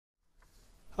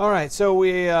All right, so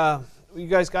you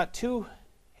guys got two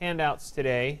handouts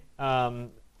today.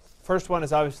 First one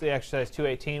is obviously exercise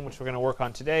 218, which we're going to work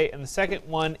on today, and the second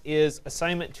one is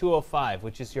assignment 205,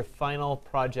 which is your final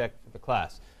project for the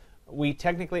class. We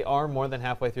technically are more than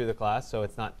halfway through the class, so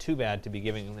it's not too bad to be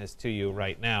giving this to you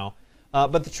right now.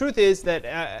 But the truth is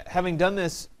that having done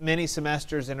this many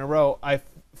semesters in a row, I've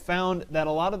found that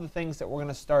a lot of the things that we're going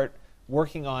to start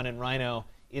working on in Rhino,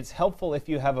 it's helpful if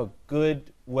you have a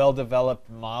good, well-developed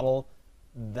model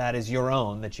that is your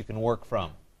own that you can work from.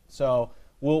 So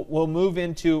we'll move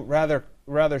into rather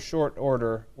short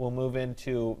order. We'll move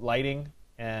into lighting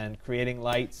and creating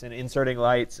lights and inserting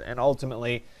lights, and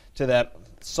ultimately to that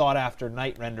sought-after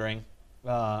night rendering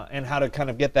and how to kind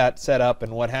of get that set up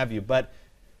and what have you. But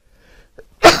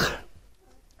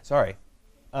sorry,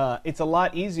 it's a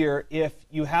lot easier if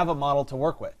you have a model to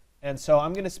work with. And so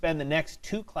I'm going to spend the next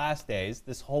 2 class days,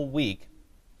 this whole week,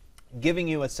 giving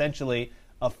you essentially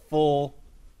a full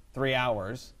 3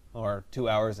 hours, or 2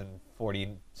 hours and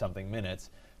 40-something minutes,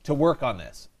 to work on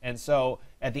this. And so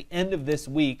at the end of this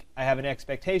week, I have an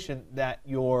expectation that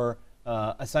your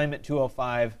assignment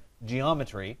 205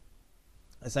 geometry,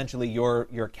 essentially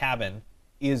your cabin,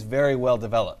 is very well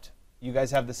developed. You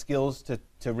guys have the skills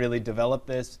to really develop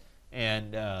this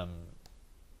and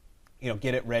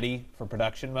get it ready for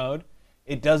production mode.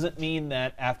 It doesn't mean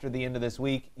that after the end of this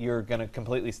week you're going to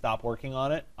completely stop working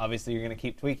on it. Obviously you're going to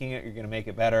keep tweaking it, you're going to make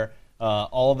it better.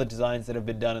 All the designs that have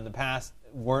been done in the past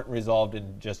weren't resolved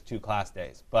in just 2 class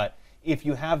days. But if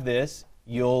you have this,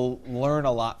 you'll learn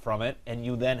a lot from it, and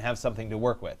you then have something to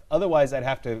work with. Otherwise I'd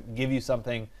have to give you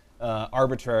something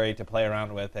arbitrary to play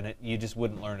around with, and you just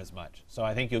wouldn't learn as much. So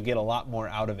I think you'll get a lot more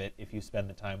out of it if you spend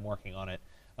the time working on it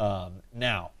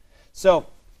now. So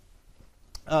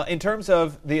in terms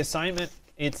of the assignment,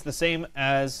 it's the same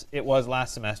as it was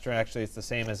last semester. Actually, it's the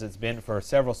same as it's been for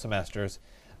several semesters.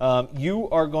 You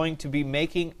are going to be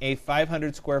making a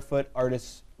 500 square foot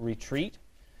artist's retreat.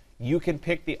 You can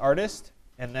pick the artist,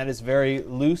 and that is very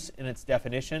loose in its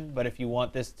definition. But if you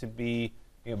want this to be,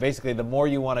 basically the more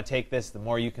you want to take this, the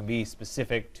more you can be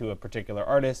specific to a particular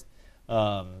artist.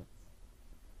 There's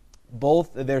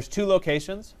 2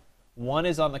 locations. One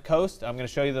is on the coast. I'm going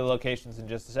to show you the locations in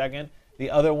just a second. The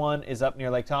other one is up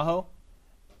near Lake Tahoe.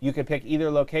 You could pick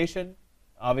either location.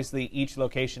 Obviously, each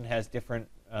location has different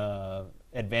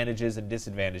advantages and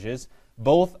disadvantages.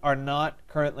 Both are not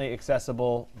currently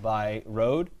accessible by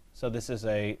road. So this is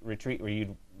a retreat where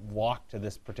you'd walk to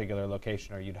this particular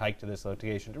location, or you'd hike to this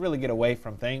location to really get away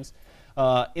from things.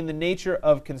 In the nature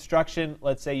of construction,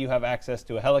 let's say you have access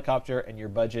to a helicopter and your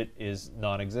budget is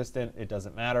non-existent. It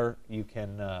doesn't matter. You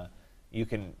can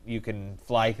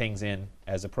fly things in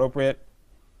as appropriate.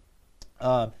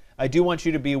 I do want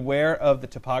you to be aware of the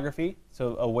topography,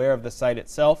 so aware of the site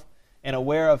itself, and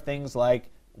aware of things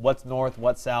like what's north,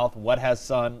 what's south, what has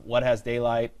sun, what has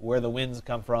daylight, where the winds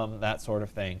come from, that sort of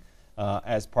thing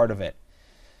as part of it.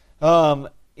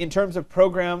 In terms of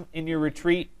program in your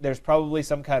retreat, there's probably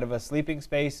some kind of a sleeping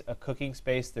space, a cooking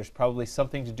space. There's probably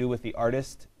something to do with the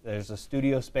artist. There's a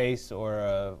studio space or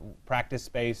a practice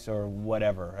space or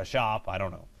whatever, a shop, I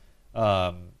don't know.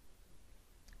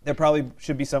 There probably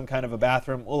should be some kind of a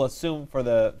bathroom. We'll assume for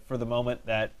the moment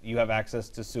that you have access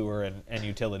to sewer and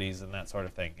utilities and that sort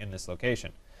of thing in this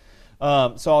location.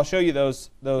 So I'll show you those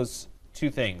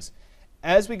 2 things.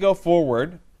 As we go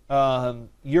forward,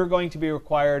 you're going to be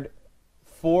required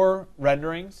 4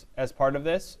 renderings as part of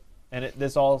this, and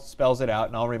this all spells it out,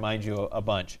 and I'll remind you a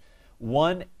bunch.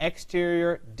 1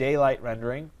 exterior daylight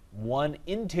rendering, 1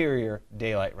 interior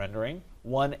daylight rendering,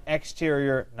 1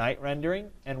 exterior night rendering,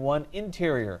 and 1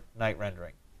 interior night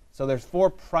rendering. So there's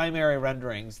 4 primary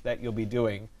renderings that you'll be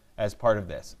doing as part of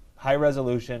this. High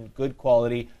resolution, good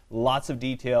quality, lots of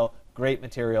detail, great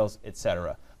materials,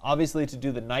 etc. Obviously, to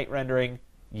do the night rendering,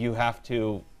 you have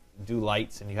to do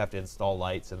lights and you have to install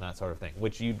lights and that sort of thing,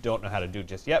 which you don't know how to do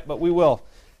just yet, but we will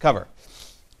cover.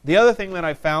 The other thing that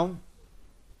I found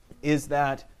is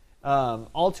that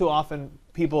all too often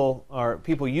people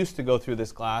used to go through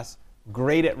this class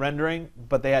great at rendering,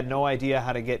 but they had no idea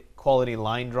how to get quality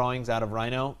line drawings out of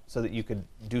Rhino so that you could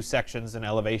do sections and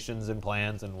elevations and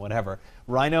plans and whatever.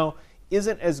 Rhino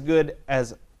isn't as good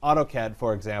as AutoCAD,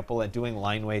 for example, at doing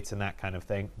line weights and that kind of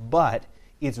thing, but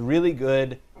it's really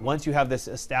good once you have this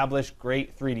established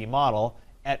great 3D model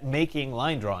at making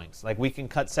line drawings. Like, we can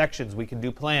cut sections, we can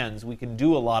do plans, we can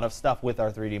do a lot of stuff with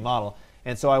our 3D model.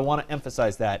 And so I want to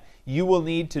emphasize that. You will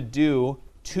need to do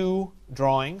 2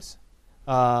 drawings.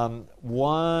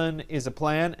 One is a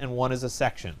plan and one is a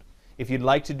section. If you'd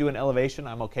like to do an elevation,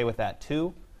 I'm okay with that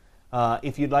too.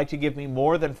 If you'd like to give me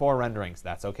more than 4 renderings,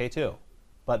 that's okay too.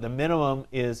 but the minimum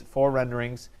is 4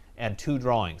 renderings and 2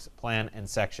 drawings, plan and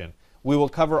section. We will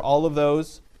cover all of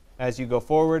those as you go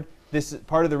forward. This is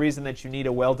part of the reason that you need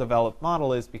a well-developed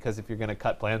model, is because if you're going to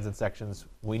cut plans and sections,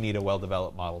 we need a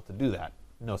well-developed model to do that.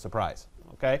 No surprise.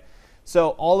 Okay?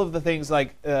 So all of the things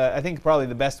like, I think probably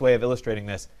the best way of illustrating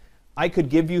this, I could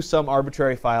give you some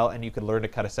arbitrary file and you could learn to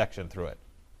cut a section through it.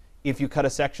 If you cut a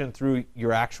section through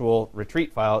your actual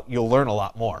retreat file, you'll learn a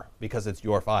lot more because it's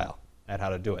your file at how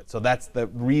to do it. So that's the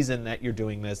reason that you're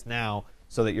doing this now,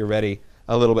 so that you're ready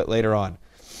a little bit later on.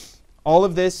 All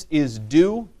of this is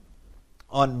due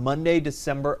on Monday,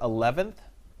 December 11th,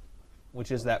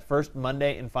 which is that first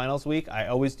Monday in finals week. I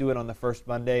always do it on the first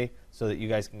Monday so that you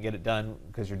guys can get it done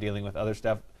because you're dealing with other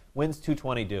stuff. When's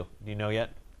 220 due? Do you know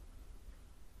yet?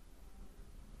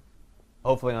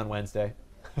 Hopefully on Wednesday.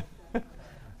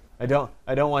 I don't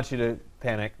want you to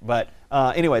panic, but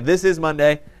anyway, this is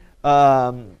Monday.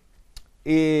 Our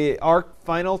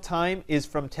final time is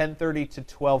from 10:30 to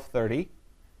 12:30,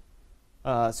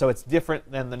 so it's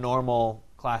different than the normal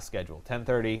class schedule.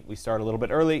 10:30, we start a little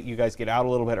bit early. You guys get out a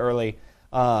little bit early.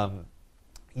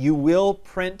 You will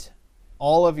print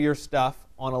all of your stuff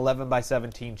on 11 by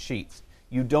 17 sheets.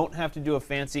 You don't have to do a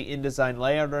fancy InDesign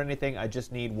layout or anything. I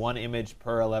just need 1 image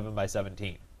per 11 by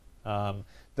 17.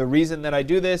 The reason that I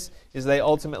do this is they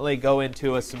ultimately go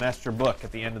into a semester book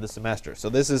at the end of the semester. So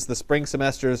this is the spring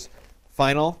semester's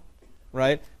final,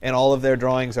 right? And all of their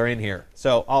drawings are in here.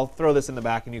 So I'll throw this in the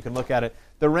back and you can look at it.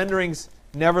 The renderings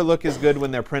never look as good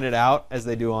when they're printed out as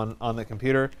they do on the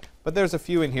computer, but there's a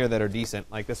few in here that are decent.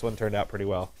 Like this one turned out pretty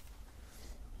well,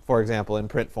 for example, in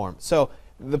print form. So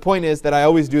the point is that I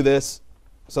always do this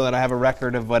so that I have a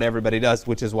record of what everybody does,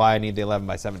 which is why I need the 11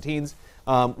 by 17s.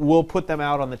 We'll put them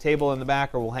out on the table in the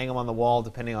back, or we'll hang them on the wall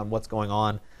depending on what's going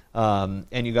on,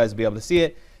 and you guys will be able to see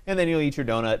it, and then you'll eat your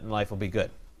donut and life will be good.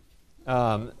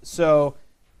 So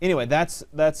anyway,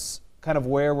 that's kind of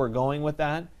where we're going with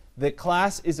that. The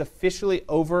class is officially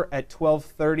over at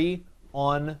 12:30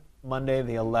 on Monday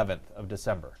the 11th of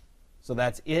December. So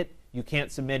that's it. You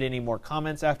can't submit any more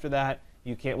comments after that.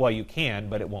 You can't, well, you can,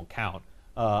 but it won't count.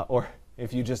 Or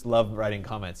if you just love writing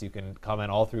comments, you can comment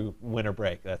all through winter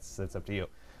break. That's up to you.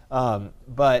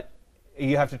 But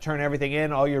you have to turn everything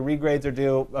in. All your regrades are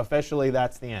due. Officially,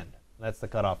 that's the end. That's the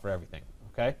cutoff for everything.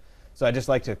 Okay? So I just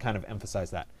like to kind of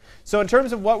emphasize that. So in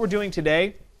terms of what we're doing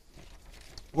today,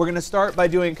 we're going to start by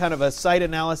doing kind of a site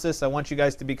analysis. I want you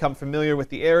guys to become familiar with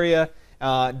the area,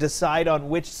 decide on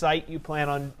which site you plan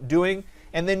on doing,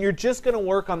 and then you're just going to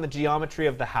work on the geometry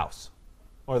of the house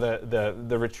or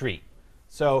the retreat.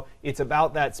 So it's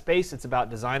about that space. It's about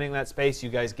designing that space. You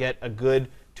guys get a good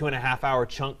 2.5-hour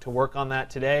chunk to work on that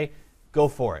today. Go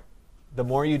for it. The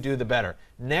more you do, the better.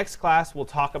 Next class, we'll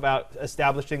talk about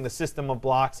establishing the system of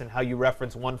blocks and how you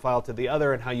reference one file to the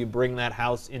other and how you bring that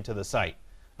house into the site.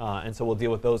 And so we'll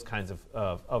deal with those kinds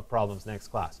of problems next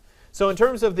class. So in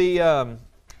terms of the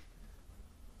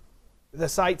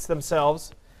sites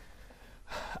themselves,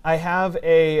 I have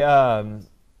a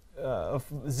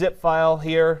zip file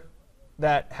here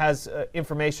that has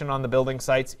information on the building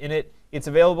sites in it. It's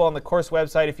available on the course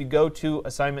website. If you go to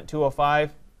assignment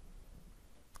 205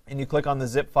 and you click on the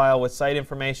zip file with site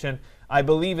information, I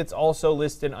believe it's also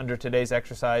listed under today's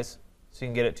exercise, so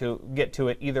you can get to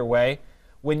it either way.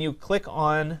 When you click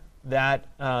on that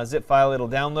zip file, it'll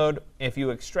download. If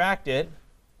you extract it,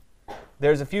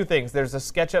 there's a few things. There's a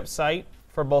SketchUp site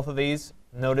for both of these.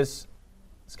 Notice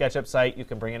SketchUp site, you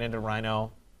can bring it into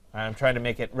Rhino. I'm trying to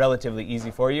make it relatively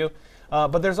easy for you.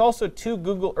 But there's also 2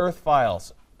 Google Earth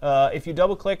files. If you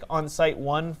double click on site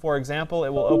 1, for example, it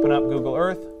will open up Google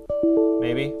Earth,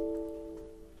 maybe.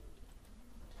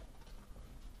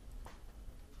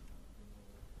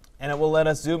 And it will let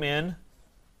us zoom in.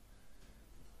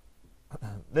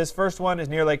 This first one is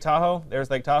near Lake Tahoe. There's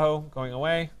Lake Tahoe going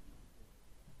away.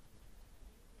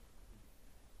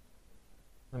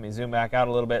 Let me zoom back out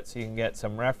a little bit so you can get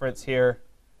some reference here.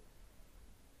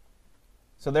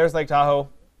 So there's Lake Tahoe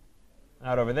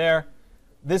out over there.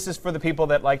 This is for the people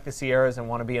that like the Sierras and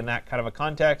want to be in that kind of a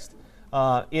context.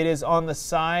 It is on the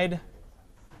side,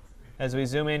 as we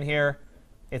zoom in here,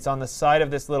 it's on the side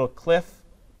of this little cliff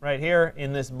right here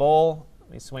in this bowl.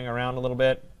 Let me swing around a little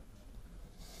bit.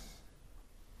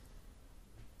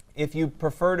 If you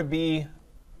prefer to be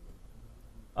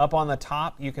up on the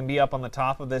top, you can be up on the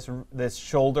top of this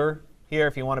shoulder here.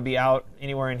 If you want to be out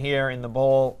anywhere in here in the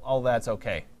bowl, all that's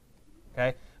okay.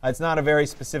 Okay? It's not a very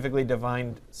specifically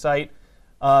defined site.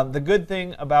 The good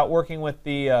thing about working with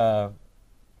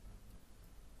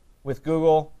with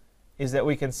Google is that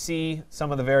we can see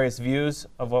some of the various views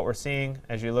of what we're seeing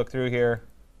as you look through here.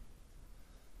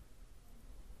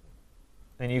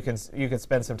 and you can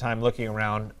spend some time looking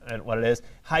around at what it is.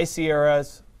 High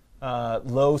Sierras,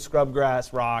 low scrub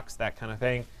grass, rocks, that kind of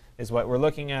thing is what we're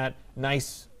looking at.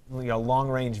 Nice,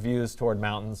 long-range views toward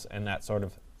mountains and that sort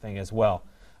of thing as well.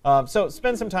 So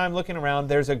spend some time looking around.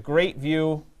 There's a great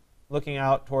view looking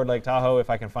out toward Lake Tahoe. If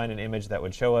I can find an image that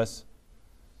would show us.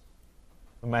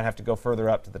 We might have to go further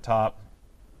up to the top.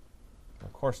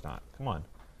 Of course not. Come on.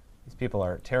 These people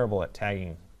are terrible at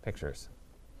tagging pictures.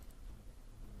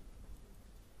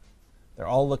 They're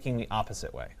all looking the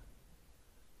opposite way.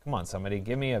 Come on, somebody.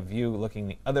 Give me a view looking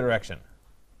the other direction.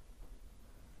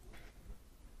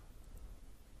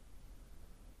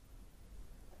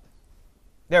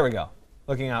 There we go.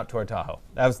 Looking out toward Tahoe.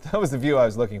 That was the view I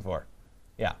was looking for.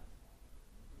 Yeah.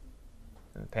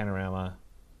 And panorama.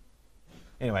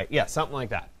 Anyway, yeah, something like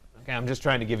that. Okay, I'm just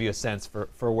trying to give you a sense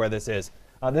for where this is.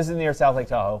 This is near South Lake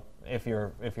Tahoe, if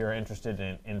you're interested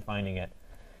in finding it.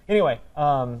 Anyway,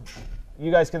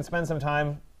 you guys can spend some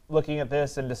time looking at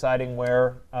this and deciding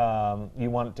where you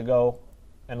want it to go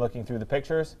and looking through the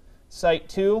pictures. Site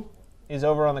 2 is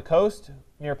over on the coast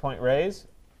near Point Reyes.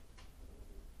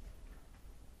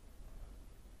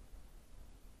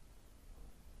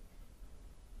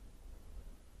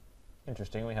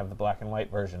 Interesting, we have the black and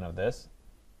white version of this,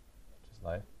 which is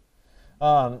life.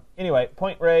 Anyway,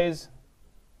 Point Reyes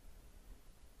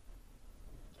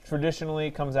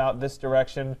traditionally comes out this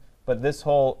direction, but this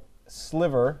whole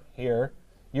sliver here,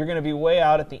 you're going to be way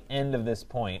out at the end of this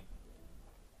point.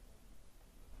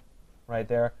 Right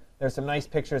there. There's some nice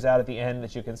pictures out at the end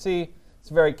that you can see. It's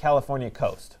very California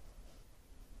coast.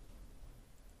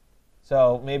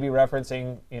 So maybe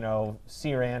referencing,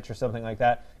 Sea Ranch or something like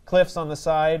that. Cliffs on the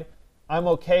side. I'm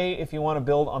okay if you want to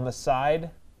build on the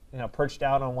side, perched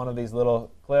out on one of these little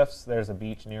cliffs. There's a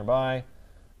beach nearby.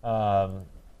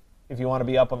 If you want to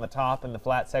be up on the top in the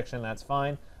flat section, that's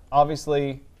fine.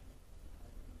 Obviously,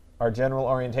 our general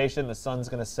orientation, the sun's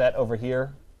going to set over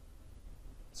here.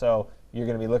 So you're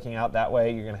going to be looking out that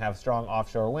way. You're going to have strong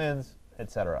offshore winds,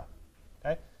 etc.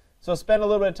 Okay? So spend a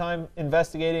little bit of time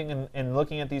investigating and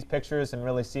looking at these pictures and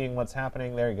really seeing what's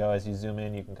happening. There you go. As you zoom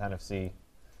in, you can kind of see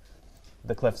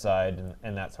the cliffside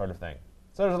and that sort of thing.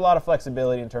 So there's a lot of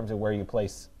flexibility in terms of where you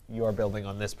place your building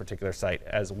on this particular site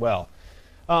as well.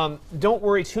 Don't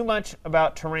worry too much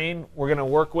about terrain. We're going to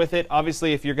work with it.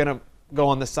 Obviously, if you're going to go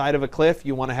on the side of a cliff,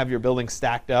 you want to have your building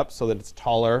stacked up so that it's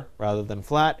taller rather than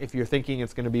flat. If you're thinking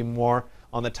it's going to be more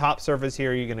on the top surface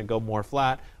here, you're going to go more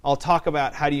flat. I'll talk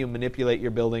about how do you manipulate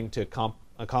your building to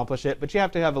accomplish it, but you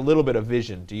have to have a little bit of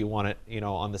vision. Do you want it,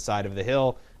 on the side of the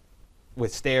hill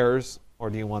with stairs, or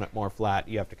do you want it more flat?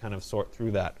 You have to kind of sort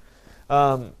through that.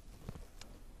 Trying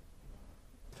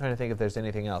to think if there's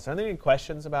anything else. Are there any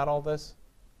questions about all this?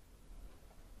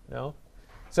 No?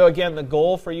 So again, the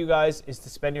goal for you guys is to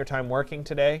spend your time working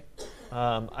today.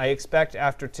 I expect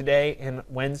after today and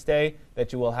Wednesday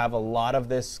that you will have a lot of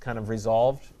this kind of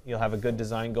resolved. You'll have a good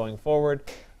design going forward.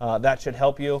 That should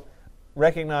help you.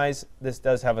 Recognize this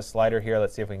does have a slider here.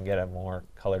 Let's see if we can get a more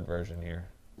colored version here.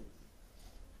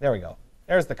 There we go.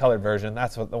 There's the colored version.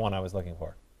 That's the one I was looking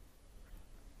for.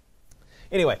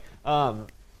 Anyway,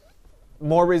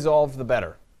 more resolved the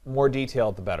better. More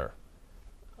detailed the better.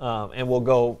 And we'll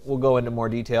go into more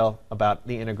detail about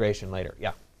the integration later.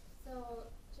 Yeah. So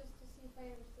just to see if I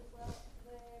understood well,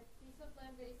 the piece of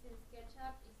land that is in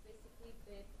SketchUp is basically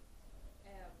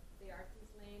the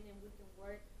artist's land, and we can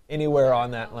work anywhere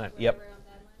on that land. Yep. On that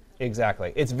land? Okay.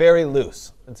 Exactly. It's very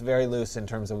loose. It's very loose in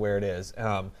terms of where it is.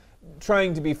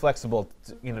 Trying to be flexible,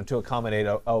 to accommodate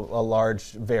a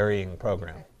large varying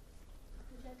program. Okay.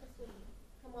 Would you like us to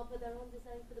come up with our own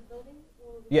design for the building?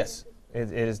 Or Yes,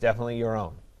 it is definitely your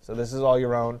own. So this is all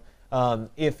your own.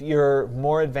 If you're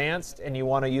more advanced and you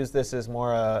want to use this as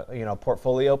more a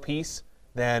portfolio piece,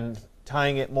 then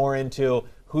tying it more into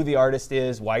who the artist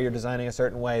is, why you're designing a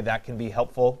certain way, that can be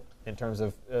helpful in terms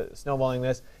of snowballing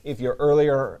this. If you're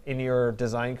earlier in your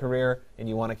design career and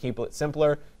you want to keep it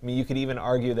simpler, you could even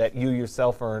argue that you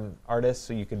yourself are an artist,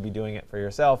 so you could be doing it for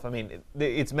yourself.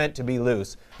 It's meant to be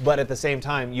loose, but at the same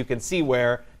time, you can see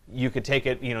where you could take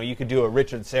it, you could do a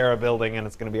Richard Serra building and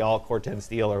it's going to be all Corten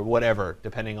steel or whatever,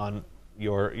 depending on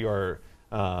your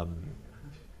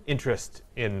interest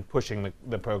in pushing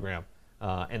the program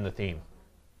and the theme.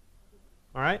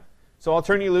 All right? So I'll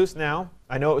turn you loose now.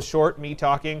 I know it was short, me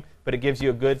talking, but it gives you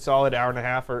a good solid hour and a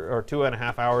half or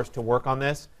 2.5 hours to work on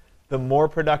this. The more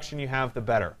production you have, the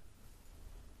better.